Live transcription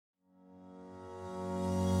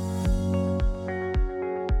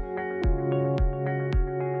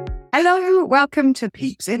Hello, welcome to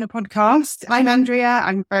Peeps in a Podcast. I'm Andrea.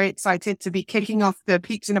 I'm very excited to be kicking off the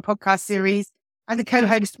Peeps in a Podcast series. I'm the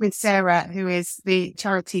co-host with Sarah, who is the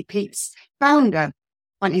charity Peeps founder.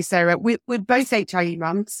 Aren't you, Sarah? We're both HIE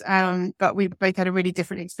mums, but we've both had a really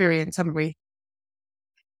different experience, haven't we?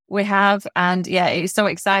 We have. And yeah, it's so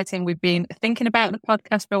exciting. We've been thinking about the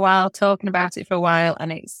podcast for a while, talking about it for a while,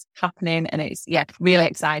 and it's happening. And it's, really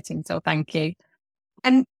exciting. So thank you.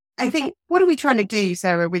 And I think, what are we trying to do,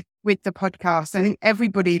 Sarah, with the podcast? I think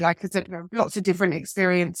everybody, like I said, lots of different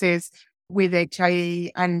experiences with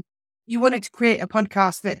HIE, and you wanted to create a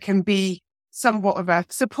podcast that can be somewhat of a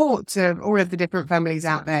support to all of the different families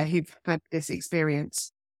out there who've had this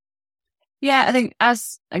experience. Yeah, I think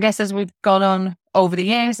as we've gone on over the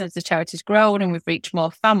years, as the charity's grown and we've reached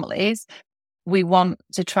more families, we want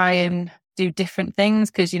to try and do different things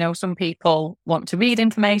because, some people want to read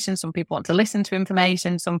information, some people want to listen to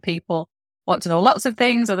information, some people want to know lots of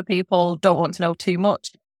things, other people don't want to know too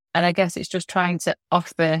much. And I guess it's just trying to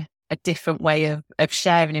offer a different way of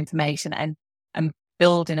sharing information and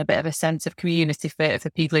building a bit of a sense of community for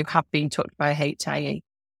people who have been touched by HIE.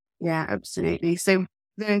 Yeah, absolutely. So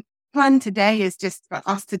the plan today is just for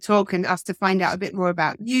us to talk and us to find out a bit more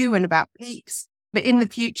about you and about PEEPS. But in the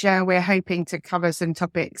future, we're hoping to cover some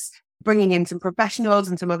topics, bringing in some professionals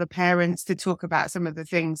and some other parents to talk about some of the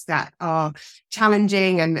things that are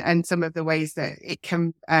challenging and some of the ways that it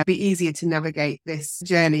can be easier to navigate this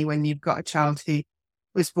journey when you've got a child who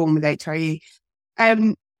was born with HIE.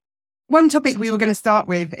 One topic we were going to start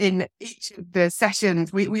with in each of the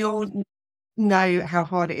sessions, we all know how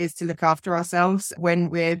hard it is to look after ourselves when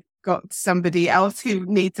we've got somebody else who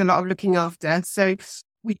needs a lot of looking after. So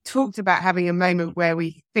we talked about having a moment where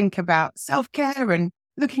we think about self-care and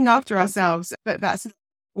looking after ourselves, but that's not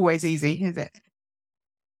always easy, is it?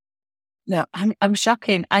 No, I'm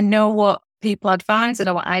shocking. I know what people advise. I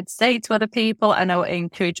know what I'd say to other people. I know what I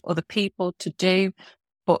encourage other people to do.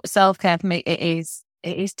 But self-care for me, it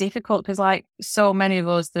is difficult because, like so many of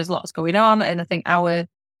us, there's lots going on, and I think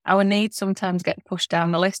our needs sometimes get pushed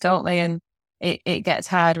down the list, don't they? And it gets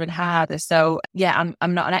harder and harder. So yeah,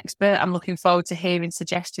 I'm not an expert. I'm looking forward to hearing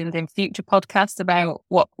suggestions in future podcasts about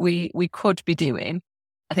what we could be doing.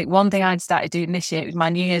 I think one thing I'd started doing this year was my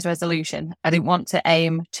New Year's resolution. I didn't want to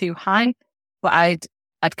aim too high, but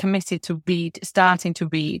I'd committed to starting to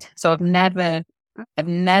read. So I've never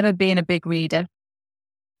been a big reader.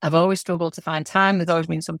 I've always struggled to find time. There's always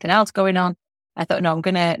been something else going on. I thought, no, I'm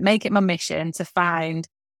going to make it my mission to find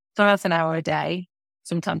half an hour a day,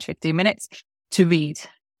 sometimes 15 minutes, to read.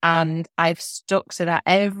 And I've stuck to that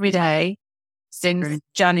every day since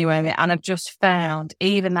January. And I've just found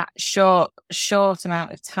even that short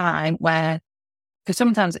amount of time where, because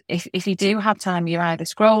sometimes if you do have time, you're either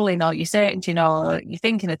scrolling or you're searching or you're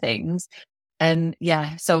thinking of things. And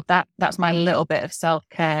yeah, so that's my little bit of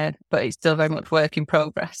self-care, but it's still very much work in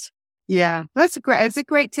progress. Yeah, it's a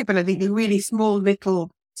great tip. And I think the really small,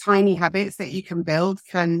 little, tiny habits that you can build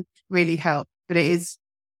can really help. But it is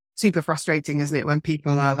super frustrating, isn't it, when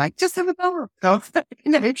people are like, just have a bar of have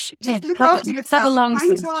a long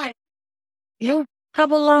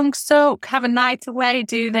have a long soak, have a night away,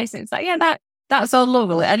 do this. It's like, yeah, that's all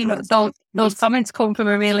lovely. And those comments come from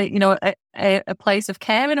a really, a place of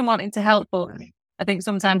caring and wanting to help. But I think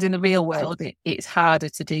sometimes in the real world, it's harder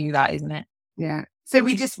to do that, isn't it? Yeah. So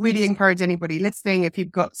we just really encourage anybody listening, if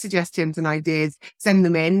you've got suggestions and ideas, send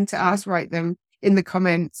them in to us, write them in the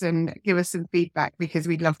comments and give us some feedback, because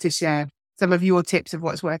we'd love to share some of your tips of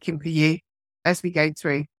what's working for you as we go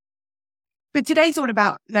through. But today's all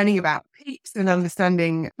about learning about PEEPS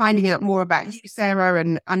and finding out more about you, Sarah,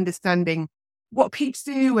 and understanding what PEEPS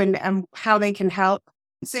do and how they can help.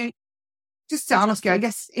 So just to ask you, I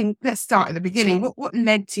guess, let's start at the beginning. What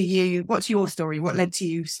led to you? What's your story? What led to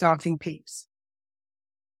you starting PEEPS?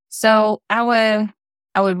 So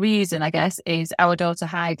our reason, I guess, is our daughter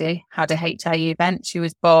Heidi had a HIE event. She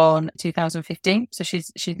was born 2015, so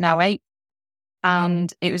she's now 8.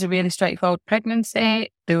 And it was a really straightforward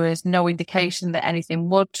pregnancy. There was no indication that anything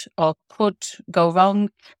would or could go wrong.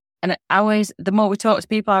 And the more we talked to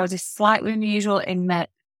people, I was slightly unusual in that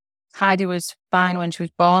Heidi was fine when she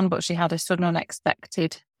was born, but she had a sudden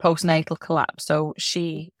unexpected postnatal collapse. So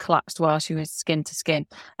she collapsed while she was skin to skin,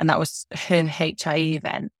 and that was her HIE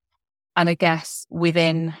event. And I guess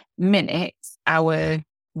within minutes, our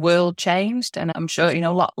world changed. And I'm sure,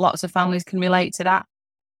 lots of families can relate to that.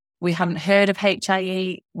 We hadn't heard of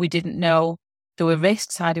HIE. We didn't know there were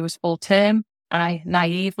risks. Heidi was full term. I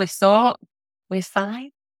naively thought, we're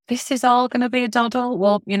fine. This is all going to be a doddle.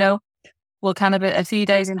 We'll kind of be a few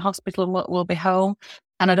days in hospital and we'll be home.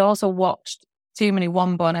 And I'd also watched too many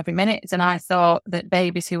one born every minute. And I thought that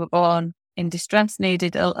babies who were born in distress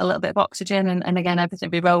needed a little bit of oxygen, and again, everything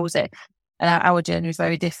would be rosy. And our journey was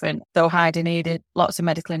very different. So Heidi needed lots of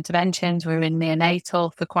medical interventions. We were in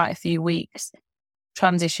neonatal for quite a few weeks,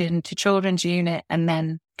 transitioned to children's unit, and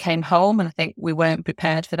then came home. And I think we weren't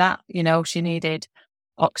prepared for that. You know, she needed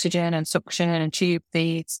oxygen and suction and tube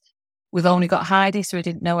feeds. We've only got Heidi, so we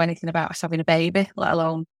didn't know anything about us having a baby, let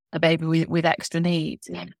alone a baby with extra needs.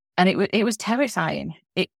 Yeah. And it was terrifying.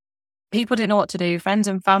 People didn't know what to do. Friends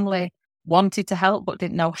and family wanted to help, but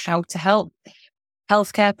didn't know how to help.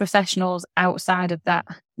 Healthcare professionals outside of that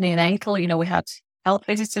neonatal, you know, we had health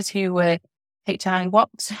visitors who were HI, what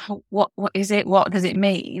is it? What does it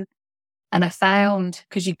mean? And I found,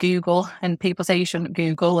 because you Google and people say you shouldn't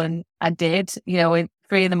Google, and I did, you know, at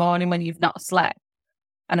 3 a.m. when you've not slept.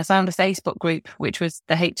 And I found a Facebook group, which was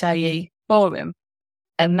the HIE forum.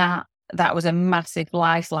 And that was a massive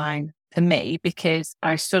lifeline for me, because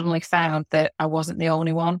I suddenly found that I wasn't the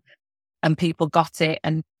only one, and people got it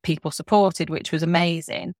and people supported, which was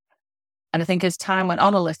amazing. And I think as time went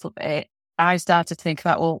on a little bit, I started to think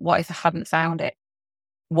about, well, what if I hadn't found it?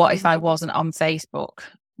 What if I wasn't on Facebook?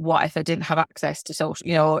 What if I didn't have access to social,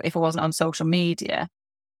 you know, if I wasn't on social media?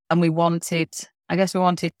 And we wanted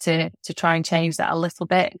to try and change that a little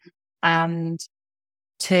bit and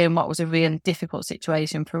turn what was a really difficult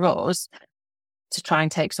situation for us to try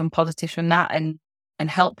and take some positives from that and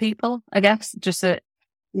help people, I guess. Just that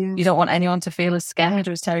you don't want anyone to feel as scared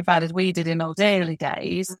or as terrified as we did in those early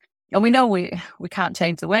days. And we know we can't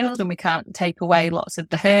change the world, and we can't take away lots of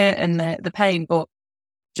the hurt and the pain, but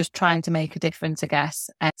just trying to make a difference, I guess.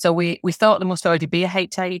 And so we thought there must already be a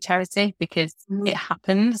HIE charity, because it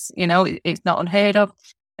happens, you know, it's not unheard of.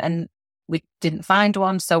 And we didn't find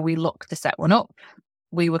one, so we looked to set one up.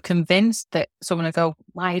 We were convinced that someone would go,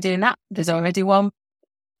 why are you doing that? There's already one.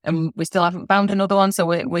 And we still haven't found another one, so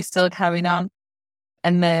we're still carrying on.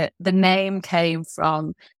 And the name came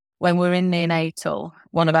from when we were in neonatal,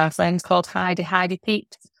 one of our friends called Heidi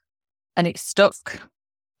PEEPS, and it stuck.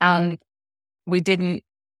 And we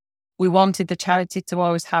wanted the charity to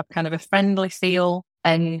always have kind of a friendly feel.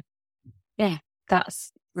 And yeah,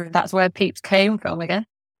 that's where PEEPS came from again.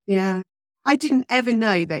 Yeah. I didn't ever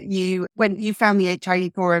know that when you found the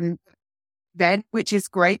HIE forum then, which is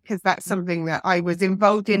great, because that's something that I was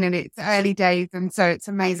involved in its early days. And so it's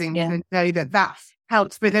amazing to know that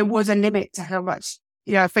helps, but there was a limit to how much,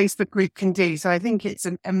 you know, a Facebook group can do. So I think it's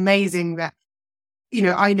amazing that, you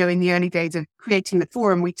know, I know in the early days of creating the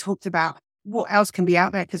forum, we talked about what else can be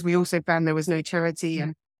out there, because we also found there was no charity.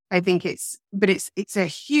 And I think it's a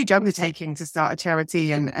huge undertaking to start a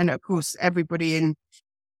charity. And of course, everybody in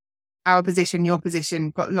our position, your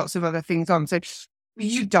position, got lots of other things on. So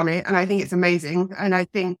you've done it, and I think it's amazing. And I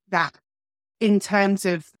think that in terms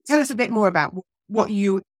of, tell us a bit more about what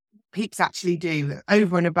you PEEPS actually do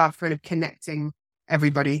over and above sort of connecting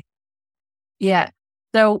everybody. Yeah.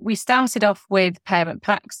 So we started off with parent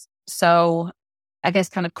packs. So I guess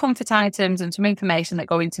kind of comfort items and some information that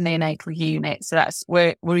go into neonatal units. So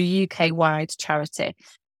we're a UK-wide charity.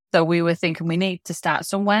 So we were thinking we need to start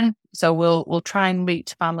somewhere. So we'll try and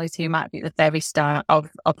reach families who might be at the very start of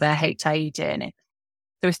their HIE journey.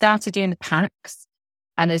 So we started doing the packs.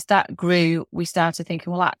 And as that grew, we started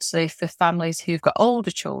thinking, well, actually, for families who've got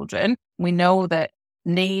older children, we know that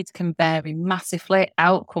needs can vary massively,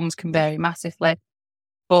 outcomes can vary massively.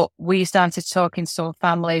 But we started talking to some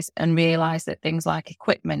families and realised that things like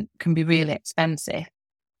equipment can be really expensive.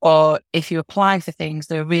 Or if you apply for things,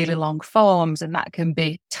 there are really long forms, and that can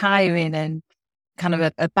be tiring and kind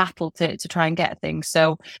of a battle to try and get things.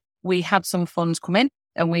 So we had some funds come in,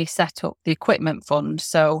 and we set up the equipment fund.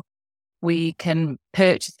 So we can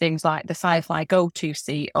purchase things like the Firefly Go-To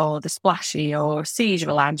seat or the Splashy or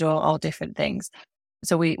Seizure Lounge or all different things.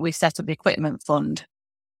 So we set up the equipment fund.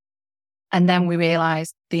 And then we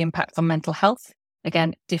realised the impact on mental health,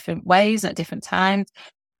 again, different ways at different times.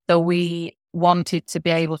 So we wanted to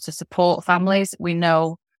be able to support families. We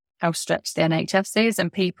know how stretched the NHS is,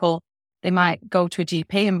 and people, they might go to a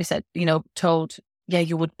GP and be said, you know, told, yeah,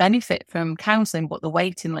 you would benefit from counselling, but the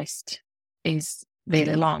waiting list is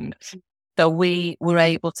really long. So we were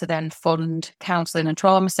able to then fund counselling and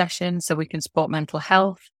trauma sessions so we can support mental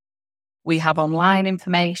health. We have online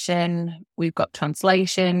information. We've got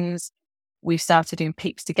translations. We've started doing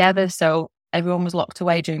PEEPS together. So everyone was locked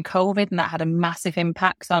away during COVID, and that had a massive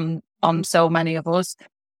impact on so many of us.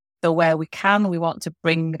 So where we can, we want to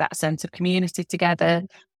bring that sense of community together.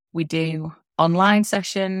 We do online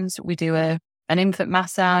sessions. We do an infant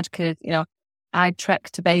massage, because, you know, I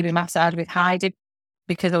trekked to baby massage with Heidi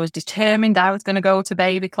because I was determined I was going to go to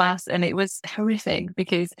baby class, and it was horrific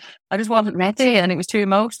because I just wasn't ready and it was too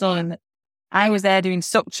emotional, and I was there doing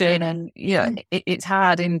suction, and it's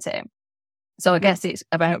hard, isn't it? So I guess it's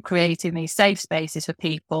about creating these safe spaces for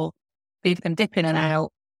people. People can dip in and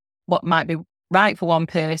out. What might be right for one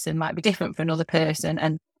person might be different for another person,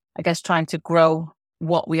 and I guess trying to grow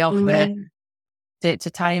what we offer to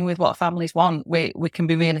tie in with what families want. We can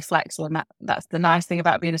be really flexible, and that's the nice thing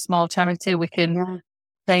about being a small charity. We can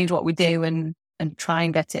change what we do and try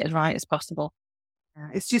and get it as right as possible. Yeah,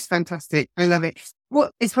 it's just fantastic. I love it.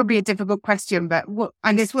 It's probably a difficult question, but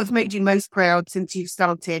what's made you most proud since you've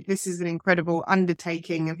started? This is an incredible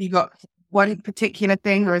undertaking. Have you got one particular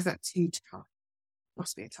thing, or is that too tough?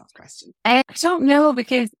 Must be a tough question. I don't know,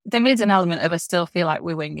 because there is an element of I still feel like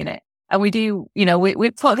we're winging it. And we do,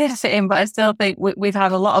 we put this in, but I still think we've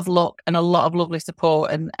had a lot of luck and a lot of lovely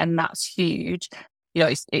support, and that's huge.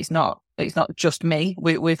 It's not just me.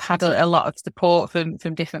 We've had a lot of support from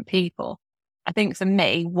different people. I think for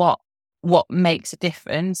me, what makes a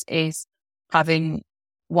difference is having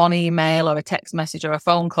one email or a text message or a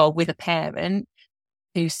phone call with a parent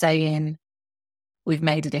who's saying, we've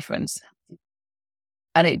made a difference.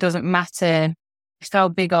 And it doesn't matter how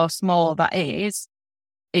big or small that is.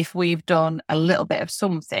 If we've done a little bit of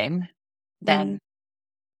something, then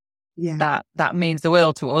that means the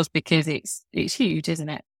world to us, because it's huge, isn't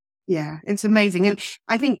it? Yeah, it's amazing. And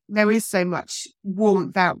I think there is so much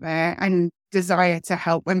warmth out there and desire to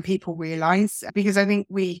help when people realise, because I think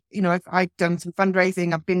I've done some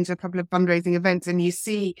fundraising, I've been to a couple of fundraising events, and you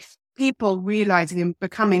see people realising and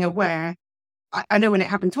becoming aware. I know when it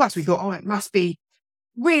happened to us, we thought, it must be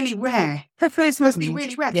really rare. This must be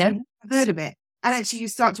really rare. Yeah. I've heard of it. And actually you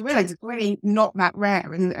start to realise it's really not that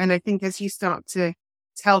rare. And I think as you start to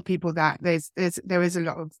tell people that, there is a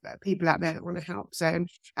lot of people out there that want to help. So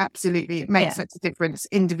absolutely, it makes such a difference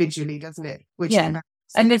individually, doesn't it?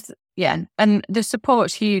 And the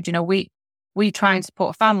support's huge. We try and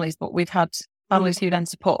support families, but we've had families who then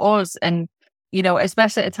support us. And,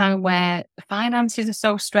 especially at a time where finances are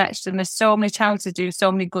so stretched and there's so many charities do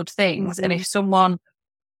so many good things. And if someone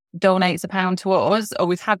donates £1 to us, or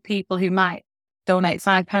we've had people who might donate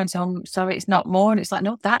 £5, so I'm sorry, it's not more. And it's like,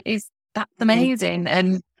 no, that's amazing.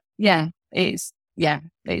 And it's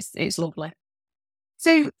lovely.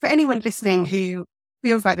 So for anyone listening who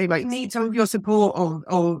feels like they might need some of your support,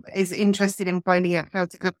 or is interested in finding out how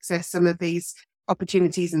to access some of these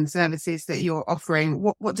opportunities and services that you're offering,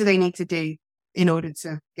 what do they need to do in order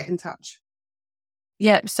to get in touch?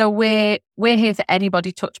 Yeah, so we're here for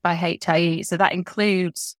anybody touched by HIE. So that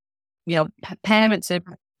includes, parents are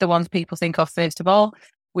the ones people think of first of all.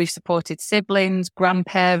 We've supported siblings,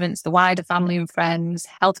 grandparents, the wider family and friends,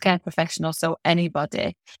 healthcare professionals, so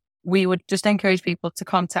anybody. We would just encourage people to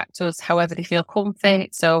contact us however they feel comfy.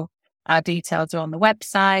 So our details are on the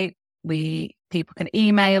website. People can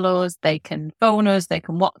email us, they can phone us, they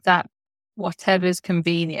can WhatsApp, whatever's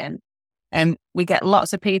convenient. And we get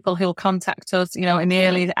lots of people who'll contact us, in the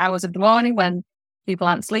early hours of the morning when people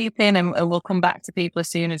aren't sleeping, and we'll come back to people as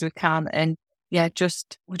soon as we can. And we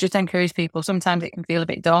just encourage people. Sometimes it can feel a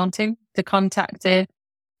bit daunting to contact a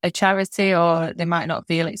charity, or they might not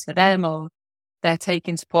feel it's for them, or they're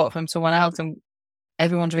taking support from someone else, and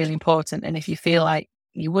everyone's really important. And if you feel like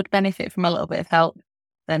you would benefit from a little bit of help,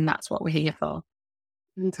 then that's what we're here for.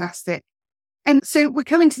 Fantastic. And so we're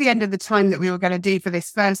coming to the end of the time that we were going to do for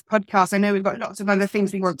this first podcast. I know we've got lots of other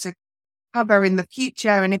things we want to cover in the future.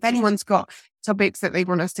 And if anyone's got topics that they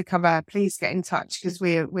want us to cover, please get in touch, because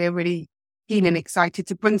we're really keen and excited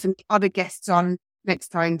to bring some other guests on next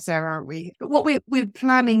time, Sarah, aren't we? But what we're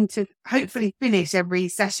planning to hopefully finish every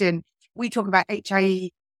session, we talk about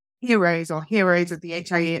HIE heroes, or heroes of the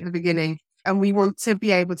HIE at the beginning. And we want to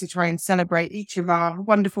be able to try and celebrate each of our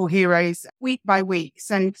wonderful heroes week by week.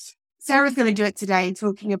 So Sarah's going to do it today,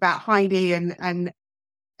 talking about Heidi and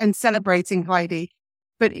celebrating Heidi.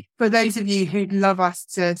 But for those of you who'd love us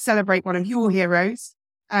to celebrate one of your heroes,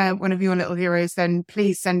 one of your little heroes, then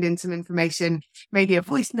please send in some information, maybe a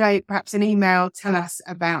voice note, perhaps an email. Tell us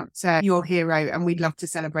about your hero, and we'd love to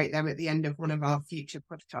celebrate them at the end of one of our future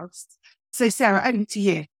podcasts. So Sarah, over to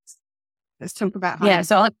you. Let's talk about Heidi. Yeah,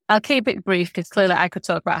 so I'll keep it brief, because clearly I could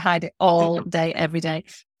talk about Heidi all day, every day.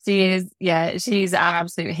 She's our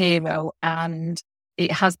absolute hero, and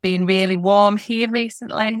it has been really warm here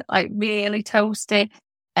recently, like really toasty.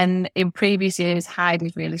 And in previous years,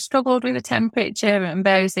 Heidi's really struggled with the temperature and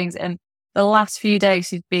various things. And the last few days,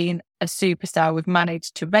 she's been a superstar. We've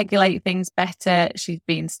managed to regulate things better. She's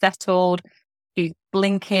been settled. She's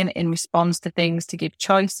blinking in response to things to give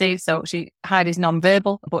choices. So Heidi's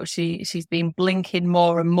non-verbal, but she's been blinking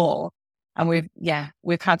more and more. And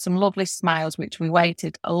we've had some lovely smiles, which we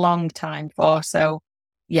waited a long time for. So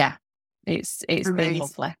yeah, it's been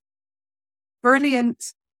lovely.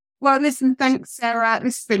 Brilliant. Well, listen, thanks, Sarah.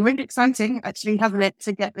 This has been really exciting, actually, hasn't it,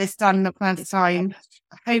 to get this done at planned time.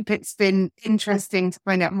 I hope it's been interesting to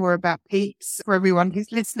find out more about PEEPS for everyone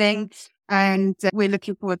who's listening. And we're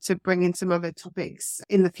looking forward to bringing some other topics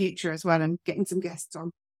in the future as well and getting some guests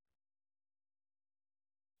on.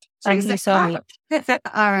 Thank you so much.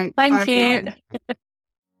 All right. Thank you.